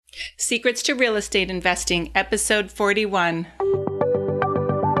Secrets to Real Estate Investing, Episode 41.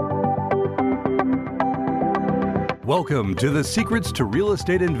 Welcome to the Secrets to Real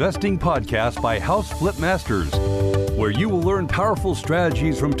Estate Investing podcast by House Flip Masters, where you will learn powerful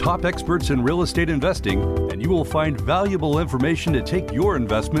strategies from top experts in real estate investing, and you will find valuable information to take your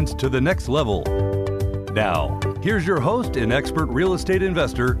investments to the next level. Now, here's your host and expert real estate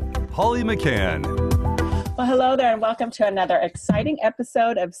investor, Holly McCann. Well, hello there, and welcome to another exciting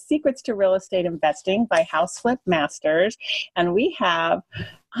episode of Secrets to Real Estate Investing by House Flip Masters. And we have,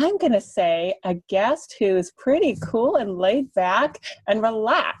 I'm going to say, a guest who's pretty cool and laid back and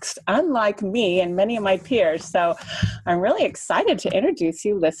relaxed, unlike me and many of my peers. So I'm really excited to introduce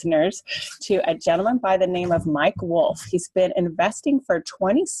you listeners to a gentleman by the name of Mike Wolf. He's been investing for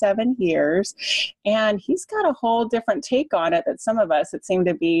 27 years, and he's got a whole different take on it that some of us, it seemed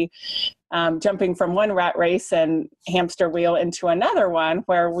to be jumping from one rat race and hamster wheel into another one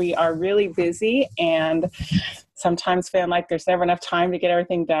where we are really busy and sometimes feel like there's never enough time to get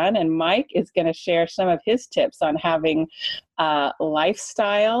everything done. And Mike is going to share some of his tips on having a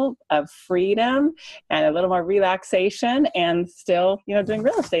lifestyle of freedom and a little more relaxation and still, doing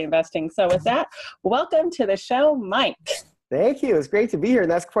real estate investing. So with that, welcome to the show, Mike. Thank you. It's great to be here.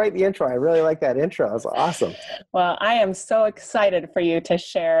 And that's quite the intro. I really like that intro. That's awesome. Well, I am so excited for you to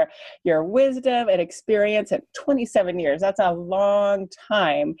share your wisdom and experience at 27 years. That's a long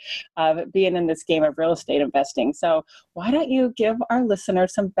time of being in this game of real estate investing. So why don't you give our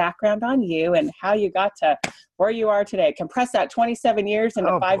listeners some background on you and how you got to where you are today? Compress that 27 years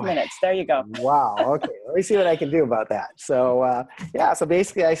into 5 minutes. There you go. Wow. Okay. Let me see what I can do about that. So, so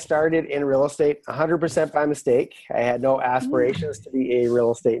basically I started in real estate 100% by mistake. I had no aspirations to be a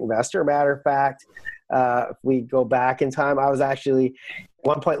real estate investor. Matter of fact, if we go back in time, I was actually at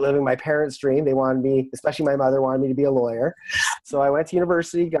one point living my parents' dream. They wanted me, especially my mother, wanted me to be a lawyer. So I went to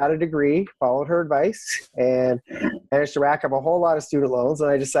university, got a degree, followed her advice, and managed to rack up a whole lot of student loans. And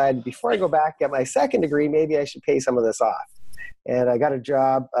I decided before I go back and get my second degree, maybe I should pay some of this off. And I got a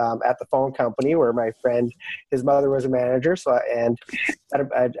job at the phone company where my friend, his mother was a manager, and got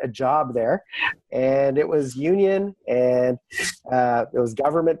a job there. And it was union, and it was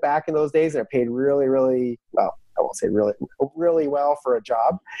government back in those days, and it paid really, really well. I won't say really, really well for a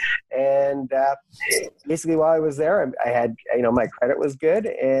job. And basically while I was there, I had, my credit was good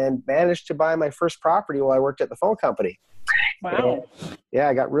and managed to buy my first property while I worked at the phone company. Wow. And, yeah,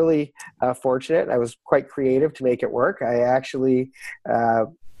 I got really fortunate. I was quite creative to make it work. I actually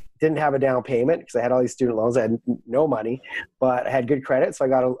didn't have a down payment because I had all these student loans. I had no money, but I had good credit. So I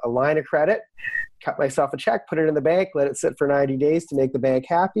got a line of credit, cut myself a check, put it in the bank, let it sit for 90 days to make the bank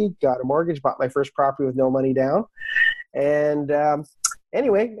happy, got a mortgage, bought my first property with no money down. And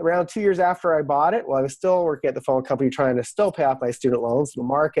anyway, around 2 years after I bought it, I was still working at the phone company trying to still pay off my student loans. The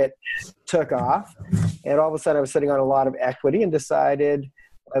market took off, and all of a sudden I was sitting on a lot of equity and decided,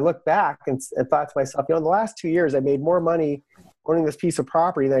 I looked back and thought to myself, in the last 2 years I made more money owning this piece of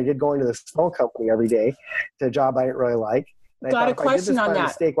property than I did going to this phone company every day to a job I didn't really like. And Got I a question on that.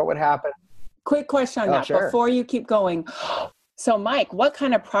 Mistake, what would happen? Quick question on that Sure. before you keep going. So Mike, what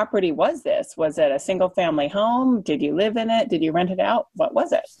kind of property was this? Was it a single family home? Did you live in it? Did you rent it out? What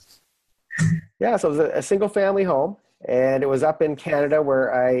was it? Yeah, so it was a single family home, and it was up in Canada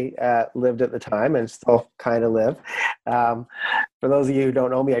where I lived at the time and still kind of live. For those of you who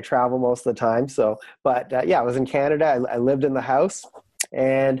don't know me, I travel most of the time. But I was in Canada. I lived in the house,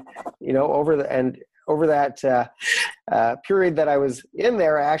 and over that period that I was in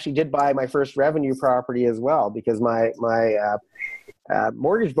there, I actually did buy my first revenue property as well, because my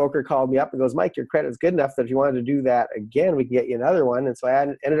mortgage broker called me up and goes, Mike, your credit's good enough that if you wanted to do that again, we can get you another one. And so I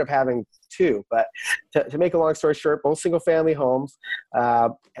ended up having two. But to make a long story short, both single family homes.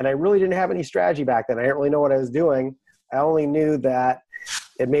 And I really didn't have any strategy back then. I didn't really know what I was doing. I only knew that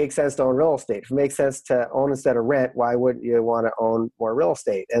it makes sense to own real estate. If it makes sense to own instead of rent, why wouldn't you want to own more real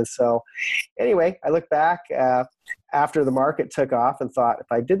estate? And so anyway, I look back after the market took off and thought,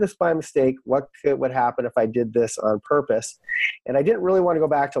 if I did this by mistake, what would happen if I did this on purpose? And I didn't really want to go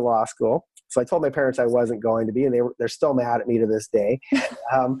back to law school. So I told my parents I wasn't going to be, and they're still mad at me to this day.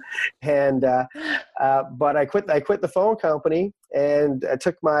 But I quit the phone company, and I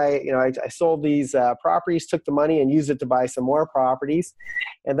took I sold these properties, took the money and used it to buy some more properties.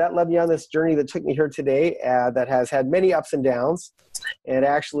 And that led me on this journey that took me here today, that has had many ups and downs. And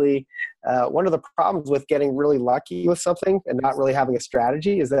actually, one of the problems with getting really lucky with something and not really having a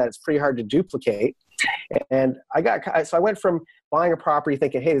strategy is that it's pretty hard to duplicate. And I went from buying a property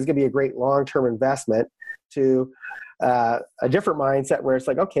thinking, hey, this is going to be a great long-term investment, to a different mindset where it's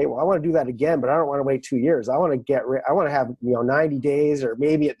like, okay, well, I want to do that again, but I don't want to wait 2 years. I want to have 90 days or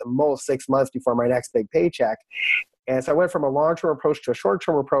maybe at the most 6 months before my next big paycheck. And so I went from a long-term approach to a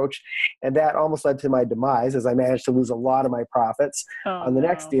short-term approach, and that almost led to my demise as I managed to lose a lot of my profits on the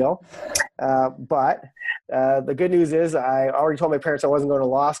next deal. But the good news is I already told my parents I wasn't going to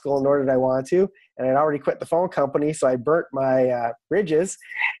law school, nor did I want to, and I'd already quit the phone company, so I burnt my bridges,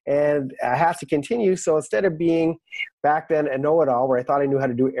 and I have to continue. So instead of being back then a know-it-all where I thought I knew how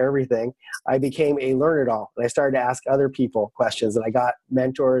to do everything, I became a learn-it-all, and I started to ask other people questions, and I got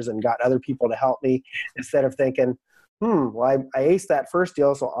mentors and got other people to help me instead of thinking, well, I aced that first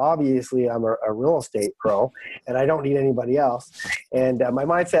deal, so obviously I'm a real estate pro, and I don't need anybody else. And my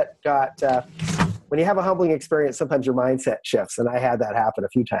mindset got, when you have a humbling experience, sometimes your mindset shifts, and I had that happen a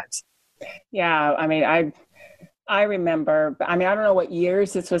few times. Yeah, I mean, I remember, I mean, I don't know what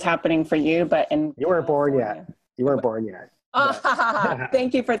years this was happening for you, but in You weren't born yet. You weren't born yet.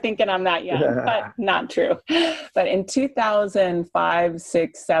 Thank you for thinking I'm that young, but not true. But in 2005,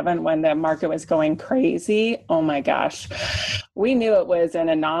 6, 7, when the market was going crazy, oh my gosh, we knew it was an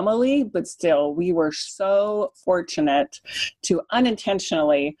anomaly, but still we were so fortunate to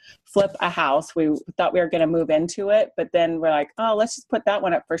unintentionally flip a house. We thought we were going to move into it, but then we're like, oh, let's just put that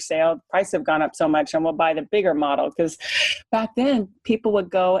one up for sale. The price have gone up so much and we'll buy the bigger model. Because back then people would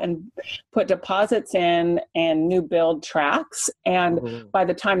go and put deposits in and new build tracks. And by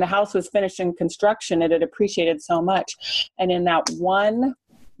the time the house was finished in construction, it had appreciated so much. And in that one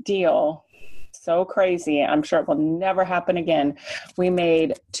deal, so crazy, I'm sure it will never happen again, we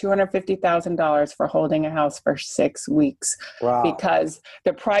made $250,000 for holding a house for 6 weeks. Wow. Because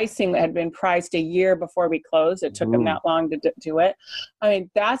the pricing had been priced a year before we closed. It took them that long to do it. I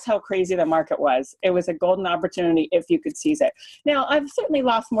mean, that's how crazy the market was. It was a golden opportunity if you could seize it. Now, I've certainly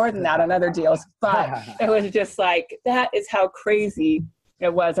lost more than that on other deals, but it was just like, that is how crazy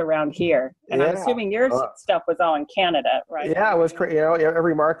it was around here. And I'm assuming your stuff was all in Canada, right? Yeah, it was crazy.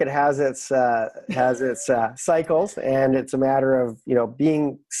 Every market has its cycles, and it's a matter of,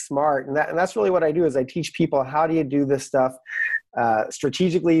 being smart. And that's really what I do is I teach people, how do you do this stuff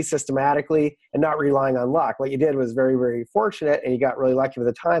strategically, systematically, and not relying on luck. What you did was very, very fortunate, and you got really lucky with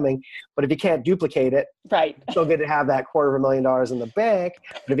the timing. But if you can't duplicate it, right, it's still good to have that $250,000 in the bank.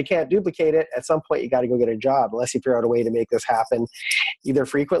 But if you can't duplicate it, at some point you got to go get a job, unless you figure out a way to make this happen either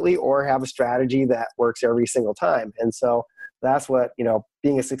frequently or have a strategy that works every single time. And so that's what,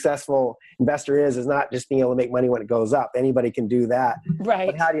 being a successful investor is not just being able to make money when it goes up. Anybody can do that.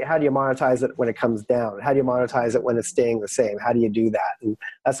 Right. But how do you monetize it when it comes down? How do you monetize it when it's staying the same? How do you do that? And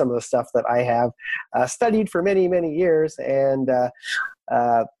that's some of the stuff that I have studied for many, many years. And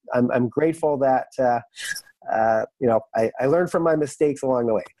I'm grateful that, I learned from my mistakes along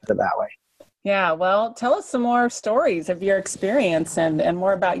the way, put it that way. Yeah, well, tell us some more stories of your experience and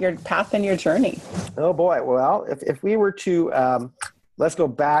more about your path and your journey. Oh boy, well, if we were to, let's go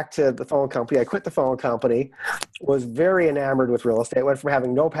back to the phone company. I quit the phone company, was very enamored with real estate. I went from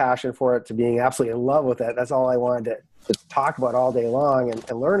having no passion for it to being absolutely in love with it. That's all I wanted to talk about all day long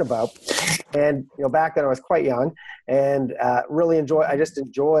and learn about. And, back then I was quite young and I just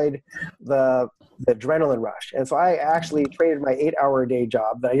enjoyed the adrenaline rush. And so I actually traded my 8-hour a day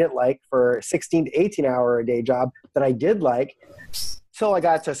job that I didn't like for a 16 to 18-hour a day job that I did like till I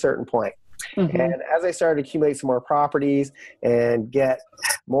got to a certain point. Mm-hmm. And as I started to accumulate some more properties and get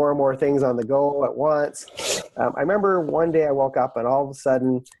more and more things on the go at once, I remember one day I woke up and all of a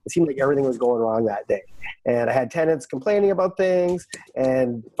sudden it seemed like everything was going wrong that day. And I had tenants complaining about things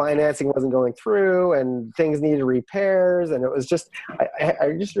and financing wasn't going through and things needed repairs. And it was just,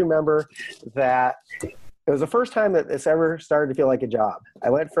 I just remember that it was the first time that this ever started to feel like a job.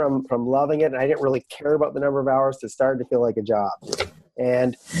 I went from loving it and I didn't really care about the number of hours to starting to feel like a job.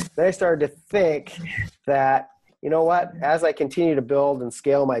 And then I started to think that, as I continue to build and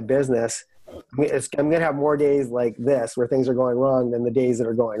scale my business, I'm going to have more days like this where things are going wrong than the days that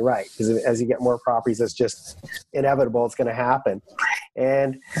are going right. Because as you get more properties, it's just inevitable. It's going to happen.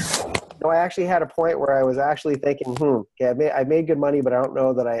 And I actually had a point where I was actually thinking, I've made good money, but I don't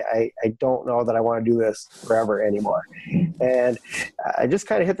know that I don't know that I want to do this forever anymore. And I just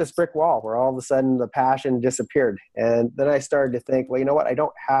kind of hit this brick wall where all of a sudden the passion disappeared. And then I started to think, well, you know what? I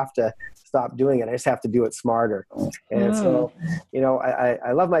don't have to stop doing it. I just have to do it smarter. And so,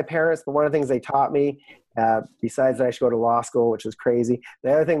 I love my parents, but one of the things they taught me, besides that I should go to law school, which is crazy,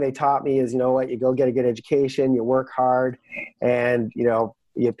 the other thing they taught me is, you go get a good education, you work hard, and,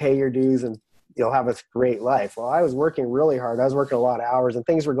 you pay your dues and, you'll have this great life. Well, I was working really hard. I was working a lot of hours, and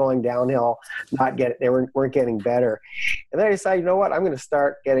things were going downhill. They weren't getting better. And then I decided, you know what? I'm going to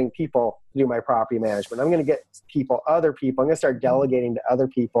start getting people to do my property management. I'm going to get other people. I'm going to start delegating to other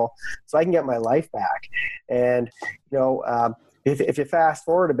people so I can get my life back. And if you fast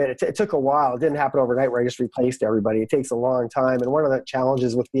forward a bit, it took a while. It didn't happen overnight where I just replaced everybody. It takes a long time. And one of the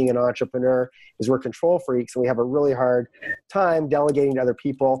challenges with being an entrepreneur is we're control freaks, and we have a really hard time delegating to other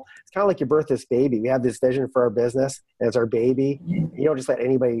people. It's kind of like you birth this baby. We have this vision for our business, and it's our baby. You don't just let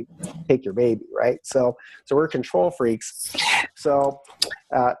anybody take your baby, right? So we're control freaks. So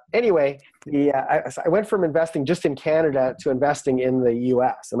anyway, I went from investing just in Canada to investing in the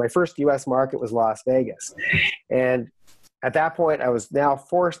U.S. And my first U.S. market was Las Vegas. And at that point, I was now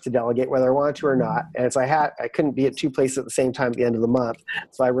forced to delegate whether I wanted to or not. And so I couldn't be at two places at the same time at the end of the month.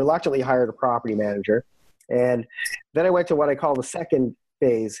 So I reluctantly hired a property manager. And then I went to what I call the second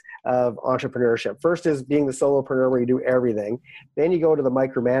phase of entrepreneurship. First is being the solopreneur, where you do everything. Then you go to the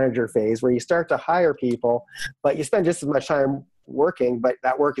micromanager phase, where you start to hire people, but you spend just as much time working, but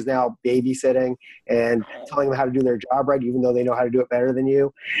that work is now babysitting and telling them how to do their job right, even though they know how to do it better than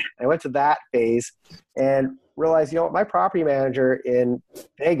you. And I went to that phase and realized, my property manager in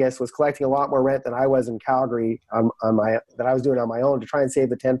Vegas was collecting a lot more rent than I was in Calgary that I was doing on my own to try and save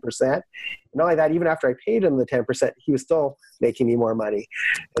the 10%. And not only that, even after I paid him the 10%, he was still making me more money.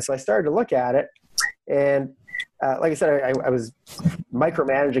 And so I started to look at it, and like I said, I was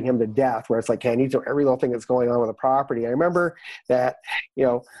micromanaging him to death, where it's like, hey, I need to know every little thing that's going on with the property. I remember that,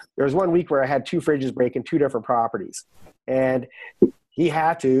 there was one week where I had 2 fridges break in 2 different properties, and he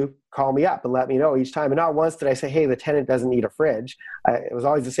had to call me up and let me know each time. And not once did I say, hey, the tenant doesn't need a fridge. It was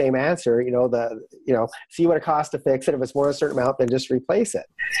always the same answer, see what it costs to fix it. If it's more than a certain amount, then just replace it.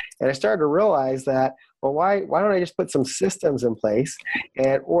 And I started to realize that, well, why don't I just put some systems in place?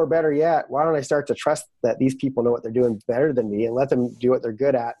 Or better yet, why don't I start to trust that these people know what they're doing better than me and let them do what they're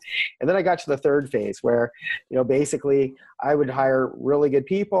good at? And then I got to the third phase where, basically I would hire really good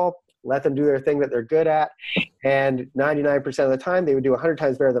people, let them do their thing that they're good at. And 99% of the time, they would do 100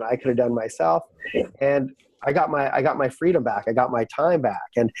 times better than I could have done myself. And I got my freedom back. I got my time back.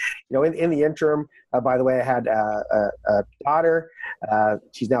 And, in the interim, by the way, I had a daughter.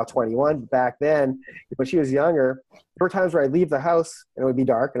 She's now 21. Back then, when she was younger, there were times where I'd leave the house and it would be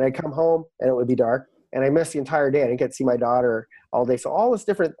dark, and I'd come home and it would be dark, and I missed the entire day. I didn't get to see my daughter all day. So all these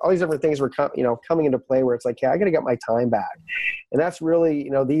different things were coming into play, where it's like, I got to get my time back. And that's really,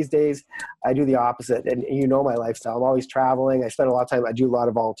 these days I do the opposite. And my lifestyle. I'm always traveling. I spend a lot of time. I do a lot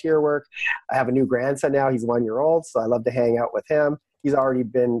of volunteer work. I have a new grandson now. He's 1 year old. So I love to hang out with him. He's already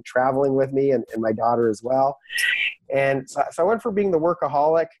been traveling with me, and my daughter as well. And so I went from being the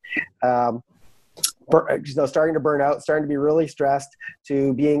workaholic, starting to burn out, starting to be really stressed,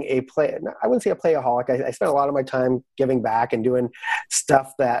 to being I wouldn't say a playaholic. I spent a lot of my time giving back and doing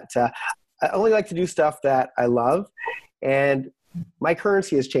stuff that I only like to do stuff that I love. And my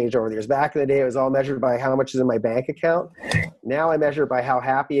currency has changed over the years. Back in the day, it was all measured by how much is in my bank account. Now I measure it by how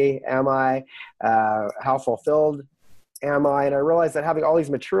happy am I, how fulfilled am I? And I realized that having all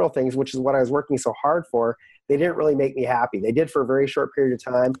these material things, which is what I was working so hard for, they didn't really make me happy. They did for a very short period of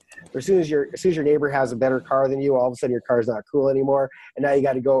time. But as soon as your neighbor has a better car than you, all of a sudden your car's not cool anymore, and now you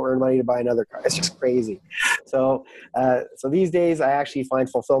got to go earn money to buy another car. It's just crazy. So these days I actually find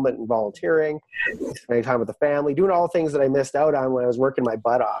fulfillment in volunteering, spending time with the family, doing all the things that I missed out on when I was working my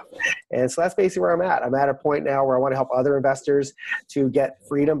butt off. And so that's basically where I'm at. I'm at a point now where I want to help other investors to get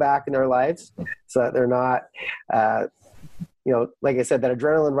freedom back in their lives, so that they're not like I said, that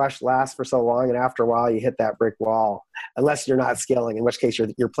adrenaline rush lasts for so long, and after a while you hit that brick wall, unless you're not scaling, in which case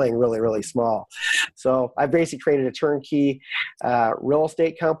you're playing really, really small. So I've basically created a turnkey real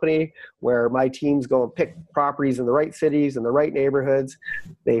estate company where my teams go and pick properties in the right cities and the right neighborhoods.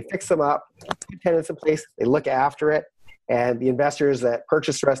 They fix them up, put tenants in place, they look after it. And the investors that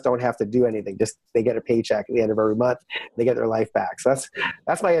purchase for us don't have to do anything. Just they get a paycheck at the end of every month. They get their life back. So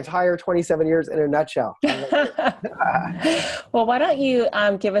that's my entire 27 years in a nutshell. Well, why don't you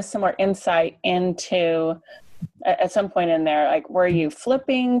give us some more insight into, at some point in there, like, were you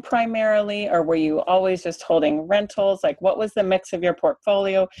flipping primarily, or were you always just holding rentals? Like, what was the mix of your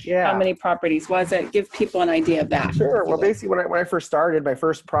portfolio? Yeah. How many properties was it? Give people an idea of that. Sure. Well, basically, when I first started, my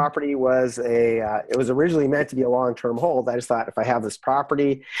first property was it was originally meant to be a long-term hold. I just thought, if I have this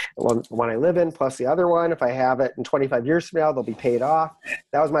property, the one I live in plus the other one, if I have it in 25 years from now, they'll be paid off.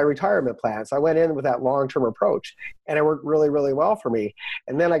 That was my retirement plan. So I went in with that long-term approach, and it worked really, really well for me.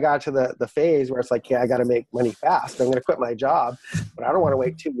 And then I got to the phase where it's like, I got to make money fast. I'm going to quit my job, but I don't want to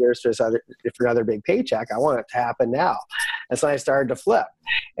wait 2 years for another big paycheck. I want it to happen now. And so I started to flip.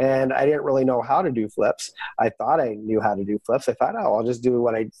 And I didn't really know how to do flips. I thought I knew how to do flips. I thought, oh, I'll just do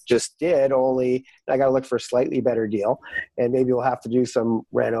what I just did, only I got to look for a slightly better deal. And maybe we'll have to do some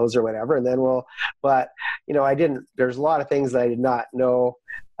renos or whatever. And then but there's a lot of things that I did not know.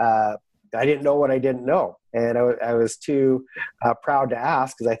 I didn't know what I didn't know. And I was too proud to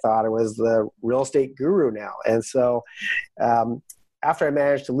ask, because I thought I was the real estate guru now. And so after I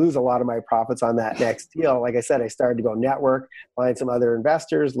managed to lose a lot of my profits on that next deal, like I said, I started to go network, find some other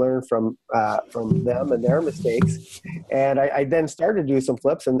investors, learn from them and their mistakes. And I then started to do some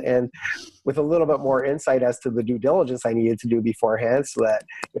flips and with a little bit more insight as to the due diligence I needed to do beforehand, so that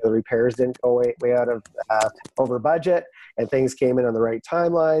the repairs didn't go way out of over budget, and things came in on the right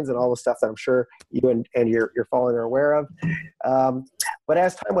timelines, and all the stuff that I'm sure you and your following are aware of. But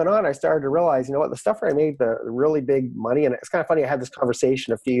as time went on, I started to realize, the stuff where I made the really big money, and it's kind of funny, I had this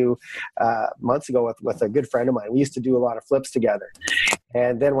conversation a few months ago with a good friend of mine. We used to do a lot of flips together.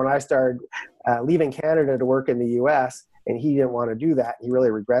 And then when I started leaving Canada to work in the US, and he didn't want to do that, he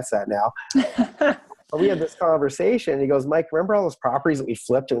really regrets that now. But we had this conversation, and he goes, Mike, remember all those properties that we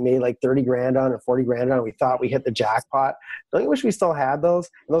flipped and we made like 30 grand on or 40 grand on, and we thought we hit the jackpot? Don't you wish we still had those?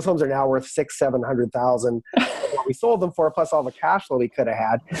 And those homes are now worth $600,000-$700,000. We sold them for, plus all the cash flow we could have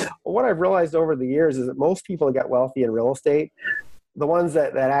had. But what I've realized over the years is that most people get wealthy in real estate, the ones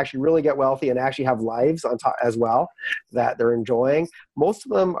that actually really get wealthy and actually have lives on top as well that they're enjoying, most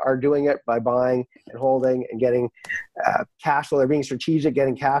of them are doing it by buying and holding and getting cash flow. They're being strategic,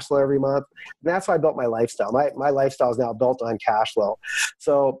 getting cash flow every month. And that's how I built my lifestyle. My lifestyle is now built on cash flow.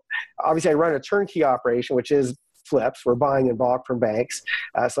 So obviously I run a turnkey operation, which is flips. We're buying in bulk from banks.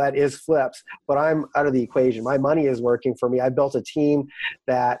 So that is flips, but I'm out of the equation. My money is working for me. I built a team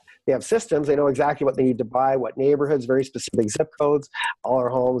that they have systems. They know exactly what they need to buy, what neighborhoods, very specific zip codes. All our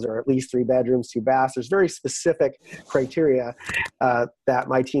homes are at least 3 bedrooms, 2 baths. There's very specific criteria that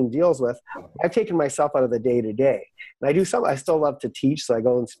my team deals with. I've taken myself out of the day-to-day. And I do I still love to teach, so I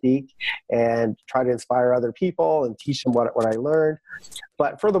go and speak and try to inspire other people and teach them what I learned.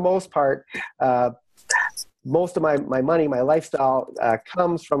 But for the most part, most of my money, my lifestyle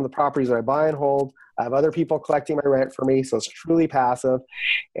comes from the properties that I buy and hold. I have other people collecting my rent for me, so it's truly passive.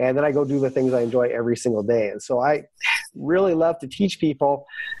 And then I go do the things I enjoy every single day. And so I really love to teach people,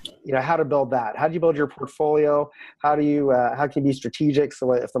 how to build that. How do you build your portfolio? How can you be strategic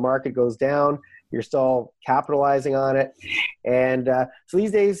so if the market goes down, you're still capitalizing on it? And so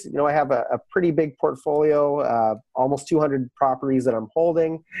these days, I have a pretty big portfolio, almost 200 properties that I'm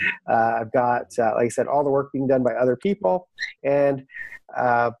holding. I've got, like I said, all the work being done by other people. And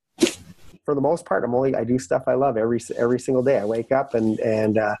for the most part, I do stuff I love every single day. I wake up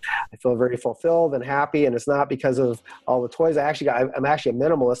and I feel very fulfilled and happy. And it's not because of all the toys. I'm actually a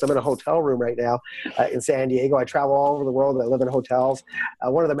minimalist. I'm in a hotel room right now in San Diego. I travel all over the world. I live in hotels.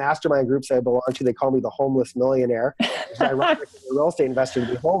 One of the mastermind groups I belong to, they call me the homeless millionaire. It's ironic as a real estate investor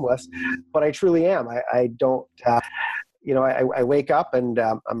to be homeless, but I truly am. I don't. I wake up and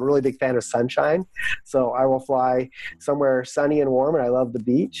I'm a really big fan of sunshine. So I will fly somewhere sunny and warm, and I love the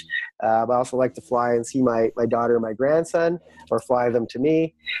beach. I also like to fly and see my daughter and my grandson, or fly them to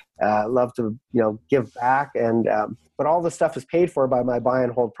me. Love to, give back. And but all this stuff is paid for by my buy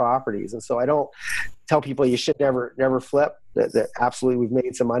and hold properties. And so I don't tell people you should never flip. That absolutely we've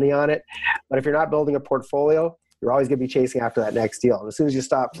made some money on it. But if you're not building a portfolio, you're always going to be chasing after that next deal. And as soon as you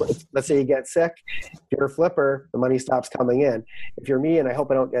stop, let's say you get sick, if you're a flipper, the money stops coming in. If you're me, and I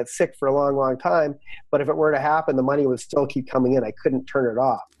hope I don't get sick for a long, long time, but if it were to happen, the money would still keep coming in. I couldn't turn it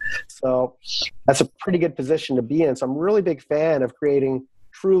off. So that's a pretty good position to be in. So I'm a really big fan of creating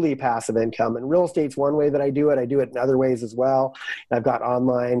truly passive income. And real estate's one way that I do it. I do it in other ways as well. I've got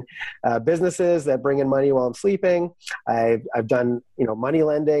online businesses that bring in money while I'm sleeping. I've done, money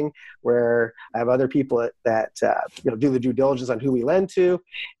lending, where I have other people that do the due diligence on who we lend to,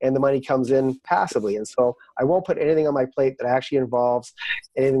 and the money comes in passively. And so I won't put anything on my plate that actually involves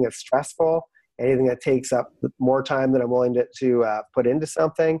anything that's stressful, anything that takes up more time than I'm willing to put into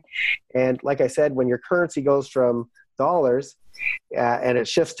something. And like I said, when your currency goes from dollars and it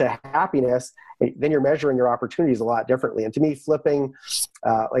shifts to happiness, then you're measuring your opportunities a lot differently. And to me, flipping,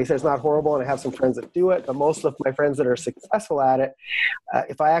 like I said, it's not horrible, and I have some friends that do it, but most of my friends that are successful at it,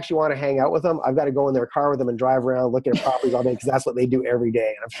 if I actually want to hang out with them, I've got to go in their car with them and drive around looking at properties all day, because that's what they do every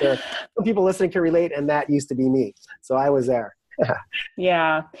day. And I'm sure some people listening can relate, and that used to be me. So I was there.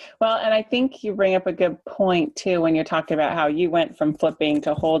 Yeah. Well, and I think you bring up a good point too, when you're talking about how you went from flipping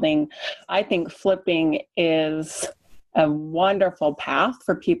to holding. I think flipping is a wonderful path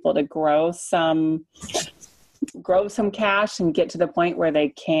for people to grow some grow some cash and get to the point where they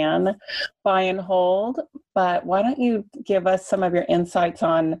can buy and hold. But why don't you give us some of your insights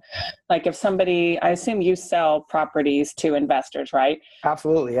on, like, if somebody, I assume you sell properties to investors, right?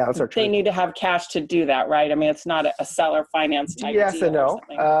 Absolutely. Yeah, that's our They need to have cash to do that, right? I mean, it's not a seller finance type yes deal and no.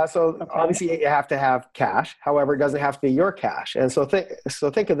 Okay. Obviously you have to have cash. However, it doesn't have to be your cash. And so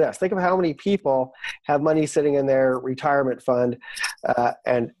think of this. Think of how many people have money sitting in their retirement fund,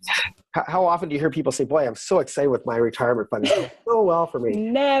 and how often do you hear people say, boy, I'm so excited with my retirement fund. It's going so well for me.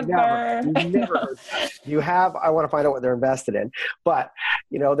 Never. Never. You have, I want to find out what they're invested in. But,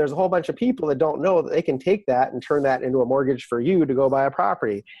 there's a whole bunch of people that don't know that they can take that and turn that into a mortgage for you to go buy a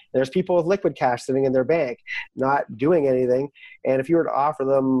property. And there's people with liquid cash sitting in their bank, not doing anything. And if you were to offer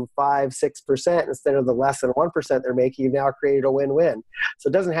them 5-6% instead of the less than 1% they're making, you've now created a win-win. So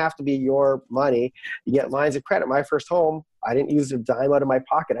it doesn't have to be your money. You get lines of credit. My first home, I didn't use a dime out of my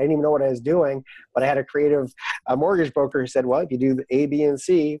pocket. I didn't even know what I was doing, but I had a mortgage broker who said, well, if you do the A, B, and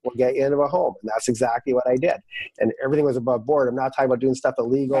C, we'll get you into a home. And that's exactly what I did. And everything was above board. I'm not talking about doing stuff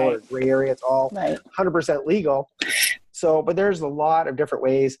illegal or gray area. It's all 100% legal. So, but there's a lot of different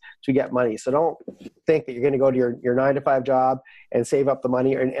ways to get money. So don't think that you're going to go to your 9-to-5 job and save up the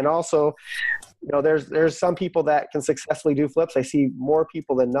money. And also, there's some people that can successfully do flips. I see more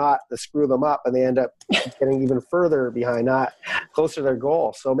people than not that screw them up, and they end up getting even further behind, not closer to their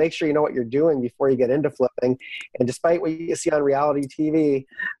goal. So make sure you know what you're doing before you get into flipping. And despite what you see on reality TV,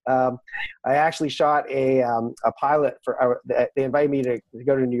 I actually shot a pilot they invited me to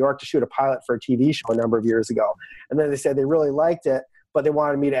go to New York to shoot a pilot for a TV show a number of years ago. And then they said they really liked it, but they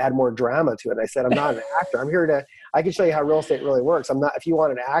wanted me to add more drama to it. And I said, I'm not an actor. I'm here I can show you how real estate really works. If you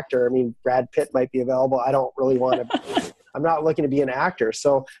want an actor, Brad Pitt might be available. I don't really want to, I'm not looking to be an actor.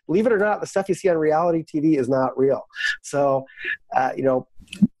 So believe it or not, the stuff you see on reality TV is not real. So,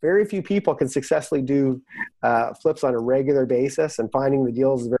 very few people can successfully do flips on a regular basis, and finding the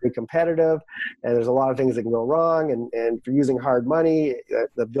deals is very competitive. And there's a lot of things that can go wrong. And if you're using hard money,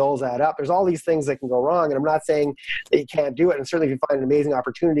 the bills add up. There's all these things that can go wrong. And I'm not saying that you can't do it. And certainly if you find an amazing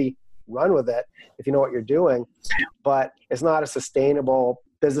opportunity, run with it if you know what you're doing. But it's not a sustainable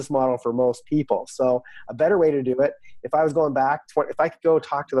business model for most people. So a better way to do it, if I was going back, if I could go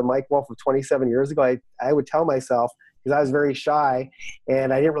talk to the Mike Wolf of 27 years ago, I would tell myself, because I was very shy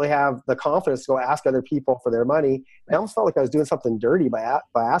and I didn't really have the confidence to go ask other people for their money. I almost felt like I was doing something dirty by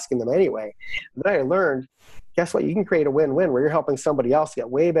asking them anyway. And then I learned, guess what? You can create a win-win where you're helping somebody else get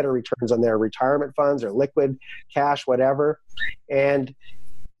way better returns on their retirement funds or liquid cash, whatever. And,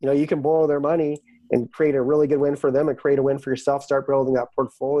 you can borrow their money and create a really good win for them and create a win for yourself, start building that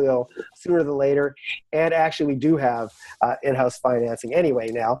portfolio sooner than later. And actually, we do have in-house financing anyway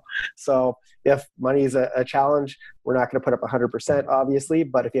now. So if money is a challenge, we're not going to put up 100%, obviously,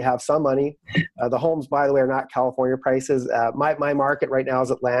 but if you have some money, the homes, by the way, are not California prices. My market right now is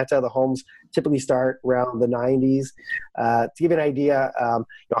Atlanta. The homes typically start around the 90s. To give you an idea, a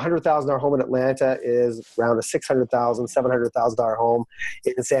 $100,000 home in Atlanta is around a $600,000, $700,000 home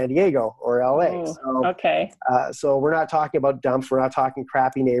in San Diego or LA. Oh, okay. So we're not talking about dumps. We're not talking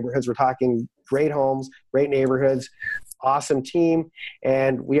crappy neighborhoods. We're talking great homes, great neighborhoods, awesome team,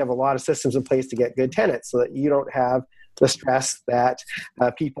 and we have a lot of systems in place to get good tenants so that you don't have the stress that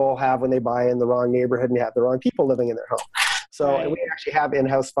people have when they buy in the wrong neighborhood and have the wrong people living in their home. So and we actually have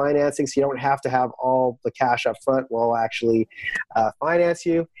in-house financing, so you don't have to have all the cash up front. We'll actually finance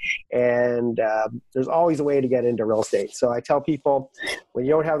you, and there's always a way to get into real estate. So I tell people, when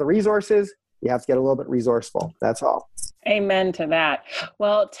you don't have the resources, you have to get a little bit resourceful. That's all. Amen to that.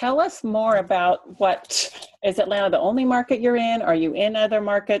 Well, tell us more about is Atlanta the only market you're in? Are you in other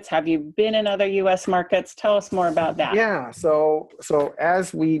markets? Have you been in other U.S. markets? Tell us more about that. Yeah. So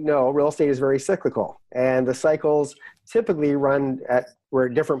as we know, real estate is very cyclical, and the cycles typically we're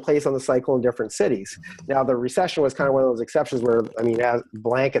a different place on the cycle in different cities. Now, the recession was kind of one of those exceptions where, as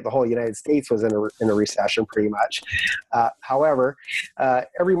blanket, the whole United States was in a recession pretty much. However,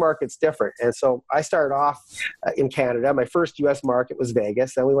 every market's different. And so I started off in Canada. My first U.S. market was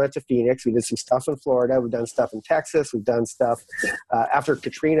Vegas. Then we went to Phoenix. We did some stuff in Florida. We've done stuff in Texas. We've done stuff after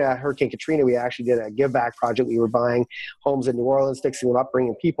Hurricane Katrina, we actually did a give back project. We were buying homes in New Orleans, fixing them up,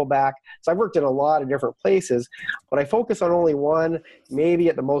 bringing people back. So I've worked in a lot of different places, but I focus on only one, maybe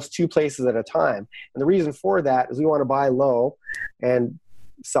at the most two places at a time. And the reason for that is we want to buy low and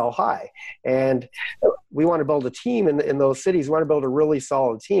sell high. And we want to build a team in those cities. We want to build a really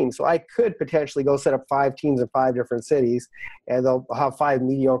solid team. So I could potentially go set up 5 teams in 5 different cities, and they'll have 5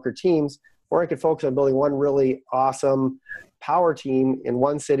 mediocre teams, or I could focus on building one really awesome power team in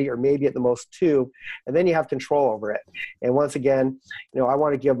one city or maybe at the most two, and then you have control over it. And once again, I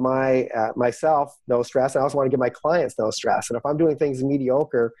want to give myself no stress. I also want to give my clients no stress. And if I'm doing things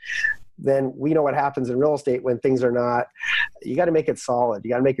mediocre, then we know what happens in real estate when things are not. You got to make it solid. You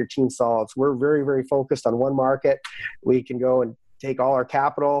got to make your team solid. So we're very, very focused on one market. We can go and take all our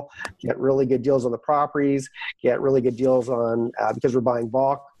capital, get really good deals on the properties, get really good deals on, because we're buying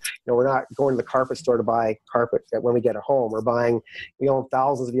bulk. We're not going to the carpet store to buy carpet when we get a home. We own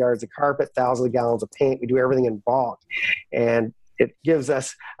thousands of yards of carpet, thousands of gallons of paint. We do everything in bulk. And it gives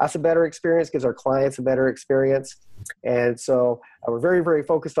us a better experience, gives our clients a better experience. And so we're very, very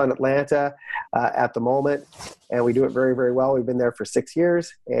focused on Atlanta at the moment, and we do it very, very well. We've been there for 6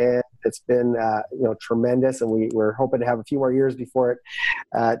 years, and it's been tremendous. And we're hoping to have a few more years before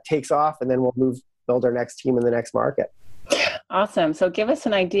it takes off, and then we'll build our next team in the next market. Awesome. So give us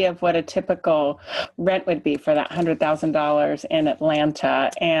an idea of what a typical rent would be for that $100,000 in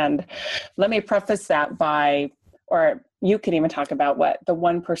Atlanta. And let me preface that by, or you can even talk about what the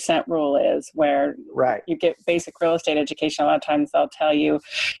 1% rule is, where you get basic real estate education. A lot of times they'll tell you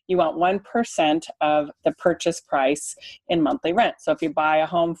want 1% of the purchase price in monthly rent. So if you buy a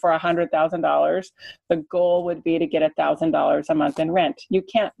home for $100,000, the goal would be to get $1,000 a month in rent. You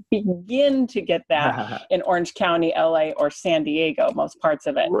can't begin to get that in Orange County, LA, or San Diego, most parts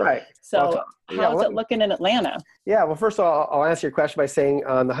of it. Right. So how's it looking in Atlanta? Yeah, well, first of all, I'll answer your question by saying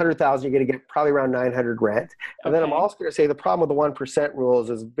on the $100,000, you're going to get probably around $900 rent. And then I'm also going to say the problem with the 1% rules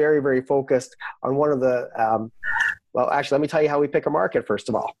is very, very focused on one of the, actually, let me tell you how we pick a market, first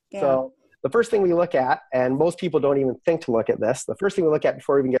of all. Yeah. So the first thing we look at, and most people don't even think to look at this, the first thing we look at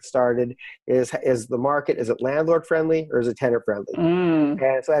before we even get started is the market, is it landlord friendly or is it tenant friendly?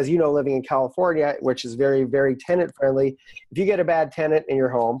 And so as you know, living in California, which is very, very tenant friendly, if you get a bad tenant in your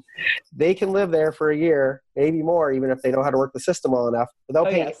home, they can live there for a year, maybe more, even if they know how to work the system well enough, without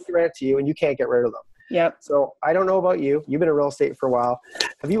paying any rent to you, and you can't get rid of them. Yep. So I don't know about you. You've been in real estate for a while.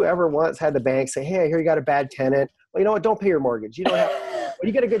 Have you ever once had the bank say, hey, I hear you got a bad tenant. Well, you know what? Don't pay your mortgage. You don't have, when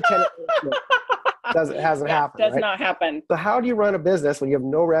you get a good tenant, it hasn't happened. Does not happen. So how do you run a business when you have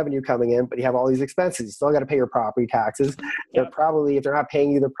no revenue coming in, but you have all these expenses? You still got to pay your property taxes. They're probably, if they're not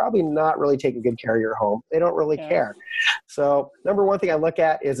paying you, they're probably not really taking good care of your home. They don't really care. So number one thing I look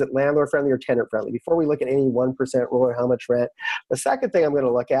at, is it landlord friendly or tenant friendly? Before we look at any 1% rule or how much rent. The second thing I'm going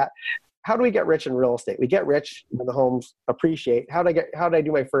to look at, how do we get rich in real estate? We get rich when the homes appreciate. How did I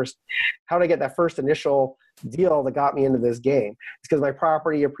get that first initial deal that got me into this game? It's because my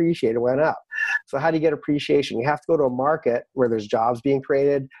property appreciated, went up. So how do you get appreciation? You have to go to a market where there's jobs being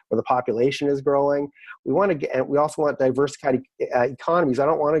created, where the population is growing. We also want diverse economies. I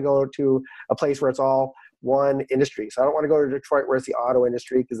don't want to go to a place where it's all one industry. So I don't want to go to Detroit where it's the auto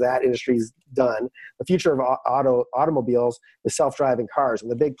industry, because that industry is done. The future of automobiles is self-driving cars, and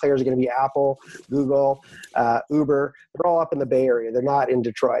the big players are going to be Apple, Google, Uber. They're all up in the Bay Area. They're not in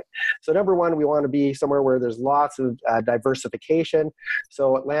Detroit. So number one, we want to be somewhere where there's lots of diversification.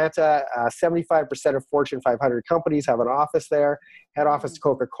 So Atlanta, 75% of Fortune 500 companies have an office there. Head office to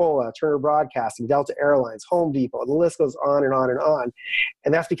Coca-Cola, Turner Broadcasting, Delta Airlines, Home Depot, and the list goes on and on and on.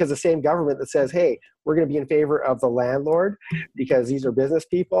 And that's because the same government that says, hey, we're going to be in favor of the landlord because these are business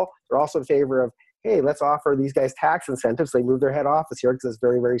people. They're also in favor of, hey, let's offer these guys tax incentives. They move their head office here because it's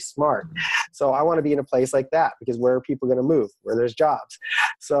very, very smart. So I want to be in a place like that, because where are people going to move? Where there's jobs.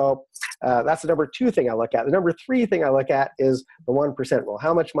 So that's the number two thing I look at. The number three thing I look at is the 1% rule.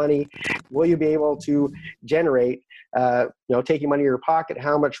 How much money will you be able to generate? Taking money in your pocket,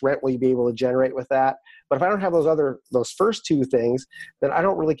 how much rent will you be able to generate with that? But if I don't have those first two things, then I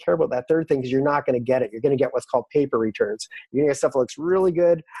don't really care about that third thing, because you're not going to get it. You're going to get what's called paper returns. You're going to get stuff that looks really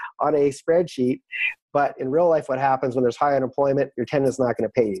good on a spreadsheet, but in real life, what happens when there's high unemployment, your tenant's not going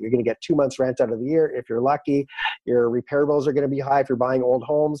to pay you. You're going to get 2 months rent out of the year. If you're lucky, your repair bills are going to be high. If you're buying old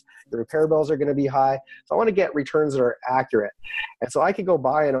homes, your repair bills are going to be high. So I want to get returns that are accurate. And so I could go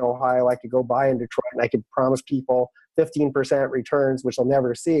buy in Ohio, I could go buy in Detroit, and I could promise people 15% returns, which they'll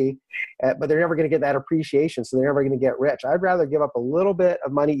never see, but they're never going to get that appreciation, so they're never going to get rich. I'd rather give up a little bit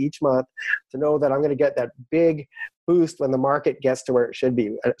of money each month to know that I'm going to get that big boost when the market gets to where it should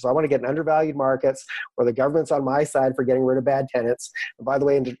be. So I want to get in undervalued markets where the government's on my side for getting rid of bad tenants. And by the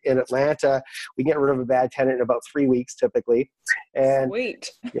way, in Atlanta, we get rid of a bad tenant in about 3 weeks typically. And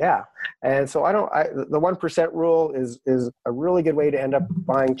sweet. Yeah. And so the 1% rule is a really good way to end up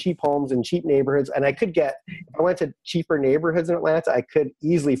buying cheap homes in cheap neighborhoods. And if I went to cheaper neighborhoods in Atlanta, I could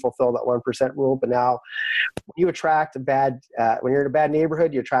easily fulfill that 1% rule. But now you attract when you're in a bad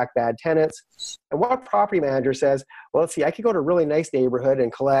neighborhood, you attract bad tenants. And what property manager says, well, let's see, I could go to a really nice neighborhood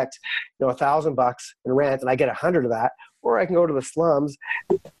and collect, $1,000 in rent, and I get 100 of that. or I can go to the slums,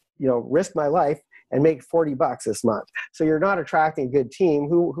 risk my life and make $40 this month. So you're not attracting a good team.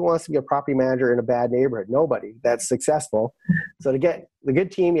 Who wants to be a property manager in a bad neighborhood? Nobody that's successful. So to get the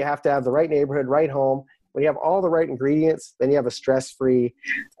good team, you have to have the right neighborhood, right home. When you have all the right ingredients, then you have a stress-free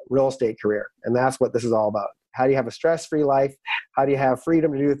real estate career. And that's what this is all about. How do you have a stress-free life? How do you have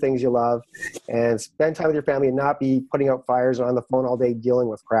freedom to do the things you love and spend time with your family and not be putting out fires on the phone all day dealing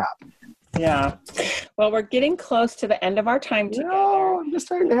with crap? Yeah. Well, we're getting close to the end of our time together. No, I'm just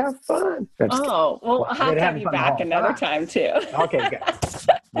starting to have fun. Oh, well, I'll have to have you back another time too. Okay, good.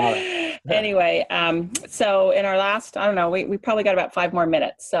 All right. Anyway, so in our last, I don't know, we probably got about 5 more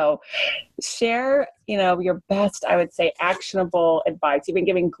minutes. So share, your best, I would say, actionable advice. You've been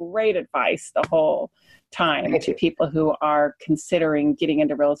giving great advice the whole time to people who are considering getting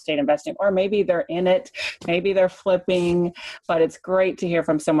into real estate investing, or maybe they're in it, maybe they're flipping, but it's great to hear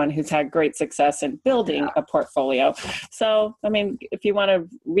from someone who's had great success in building a portfolio. So, I mean, if you want to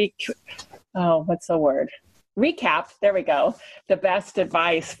recap, there we go, the best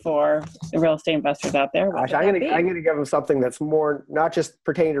advice for the real estate investors out there. Gosh, I'm going to give them something that's more not just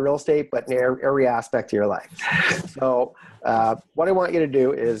pertaining to real estate, but in every aspect of your life. So what I want you to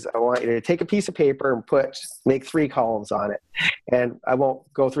do is I want you to take a piece of paper and make 3 columns on it. And I won't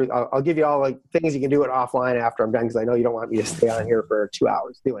go through, I'll give you all the things you can do it offline after I'm done, because I know you don't want me to stay on here for 2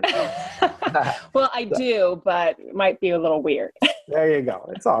 hours doing it. Well, I do, but it might be a little weird. There you go.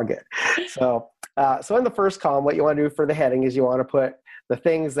 It's all good. So in the first column, what you want to do for the heading is you want to put the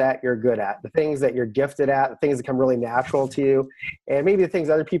things that you're good at, the things that you're gifted at, the things that come really natural to you, and maybe the things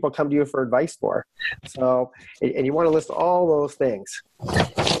other people come to you for advice for. So, and you want to list all those things.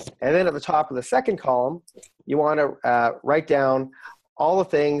 And then at the top of the second column, you want to write down all the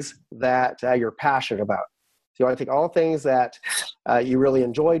things that you're passionate about. So you want to take all the things that you really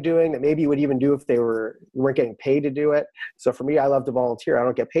enjoy doing, that maybe you would even do if you weren't getting paid to do it. So for me, I love to volunteer. I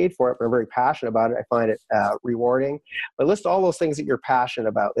don't get paid for it, but I'm very passionate about it. I find it rewarding. But list all those things that you're passionate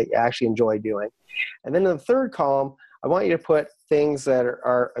about, that you actually enjoy doing. And then in the third column, I want you to put things that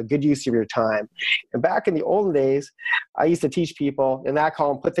are a good use of your time. And back in the olden days, I used to teach people in that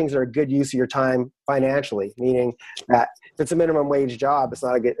column, put things that are a good use of your time financially, meaning that if it's a minimum wage job, it's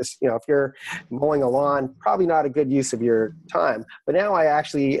not a good, if you're mowing a lawn, probably not a good use of your time. But now I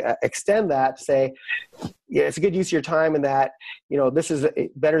actually extend that to say, yeah, it's a good use of your time in that, this is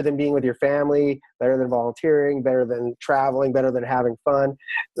better than being with your family, better than volunteering, better than traveling, better than having fun.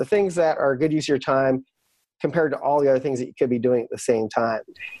 The things that are a good use of your time compared to all the other things that you could be doing at the same time.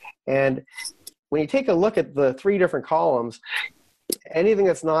 And when you take a look at the 3 different columns, anything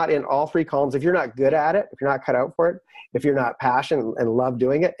that's not in all 3 columns, if you're not good at it, if you're not cut out for it, if you're not passionate and love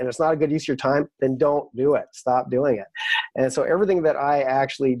doing it, and it's not a good use of your time, then don't do it. Stop doing it. And so everything that I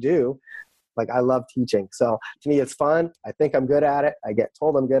actually do, like I love teaching. So to me, it's fun. I think I'm good at it. I get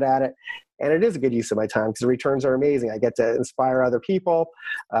told I'm good at it. And it is a good use of my time because the returns are amazing. I get to inspire other people.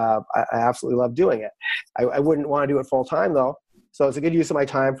 I absolutely love doing it. I wouldn't want to do it full time though. So it's a good use of my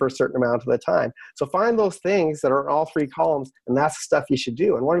time for a certain amount of the time. So find those things that are in all 3 columns, and that's the stuff you should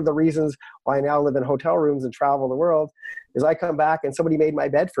do. And one of the reasons why I now live in hotel rooms and travel the world is I come back and somebody made my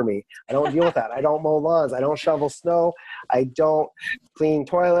bed for me. I don't deal with that. I don't mow lawns. I don't shovel snow. I don't clean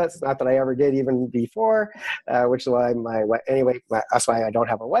toilets. Not that I ever did even before, which is why that's why I don't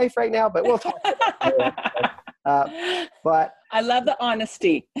have a wife right now, but we'll talk about that. But I love the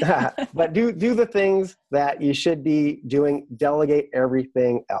honesty. But do the things that you should be doing. Delegate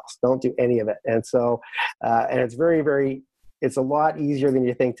everything else. Don't do any of it. And so, and it's very, very, it's a lot easier than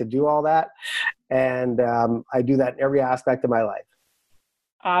you think to do all that. And I do that in every aspect of my life.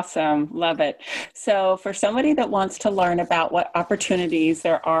 Awesome. Love it. So for somebody that wants to learn about what opportunities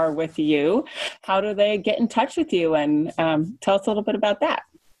there are with you, how do they get in touch with you? And tell us a little bit about that.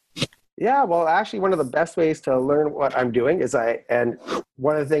 Yeah, well, actually, one of the best ways to learn what I'm doing is and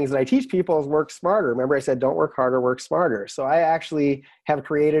one of the things that I teach people is work smarter. Remember, I said, don't work harder, work smarter. So I actually have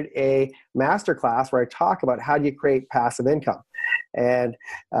created a masterclass where I talk about how do you create passive income, and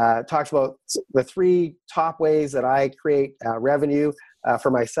talks about the 3 top ways that I create revenue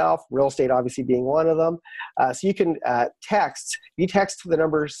for myself, real estate obviously being one of them. So you can text the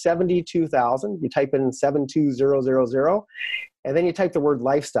number 72,000, you type in 72000, and then you type the word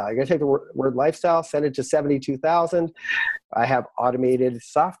lifestyle. You're going to take the word lifestyle, send it to 72,000. I have automated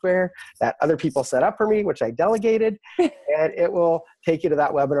software that other people set up for me, which I delegated, and it will take you to that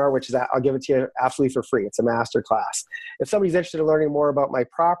webinar, which is, I'll give it to you absolutely for free. It's a master class. If somebody's interested in learning more about my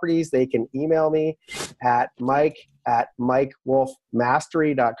properties, they can email me at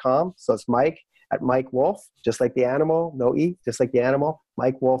mike@mikewolfmastery.com. So it's Mike at Mike Wolf, just like the animal, no E, just like the animal,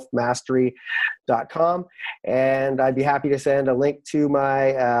 MikeWolfMastery.com. And I'd be happy to send a link to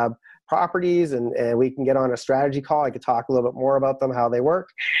my properties, and we can get on a strategy call. I could talk a little bit more about them, how they work,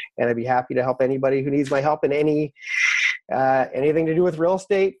 and I'd be happy to help anybody who needs my help in anything to do with real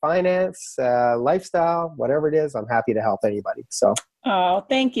estate, finance, lifestyle, whatever it is. I'm happy to help anybody. So. Oh,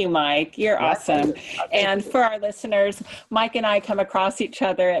 thank you, Mike. You're awesome. And for our listeners, Mike and I come across each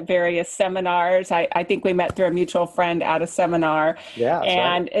other at various seminars. I think we met through a mutual friend at a seminar. Yeah.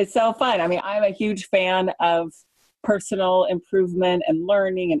 And it's so fun. I mean, I'm a huge fan of personal improvement and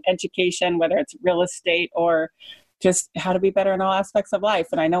learning and education, whether it's real estate or just how to be better in all aspects of life.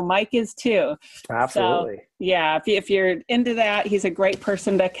 And I know Mike is too. Absolutely. So, yeah, if you're into that, he's a great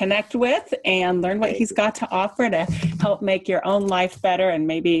person to connect with and learn what he's got to offer to help make your own life better, and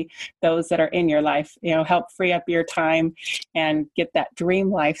maybe those that are in your life, help free up your time and get that dream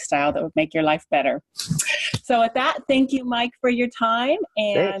lifestyle that would make your life better. So with that, thank you, Mike, for your time.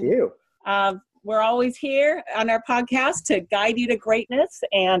 And thank you. We're always here on our podcast to guide you to greatness,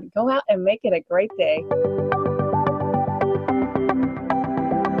 and go out and make it a great day.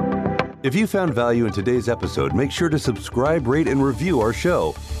 If you found value in today's episode, make sure to subscribe, rate, and review our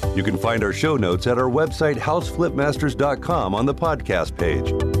show. You can find our show notes at our website, houseflipmasters.com, on the podcast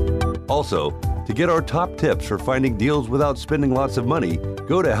page. Also, to get our top tips for finding deals without spending lots of money,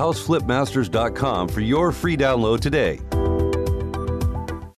 go to houseflipmasters.com for your free download today.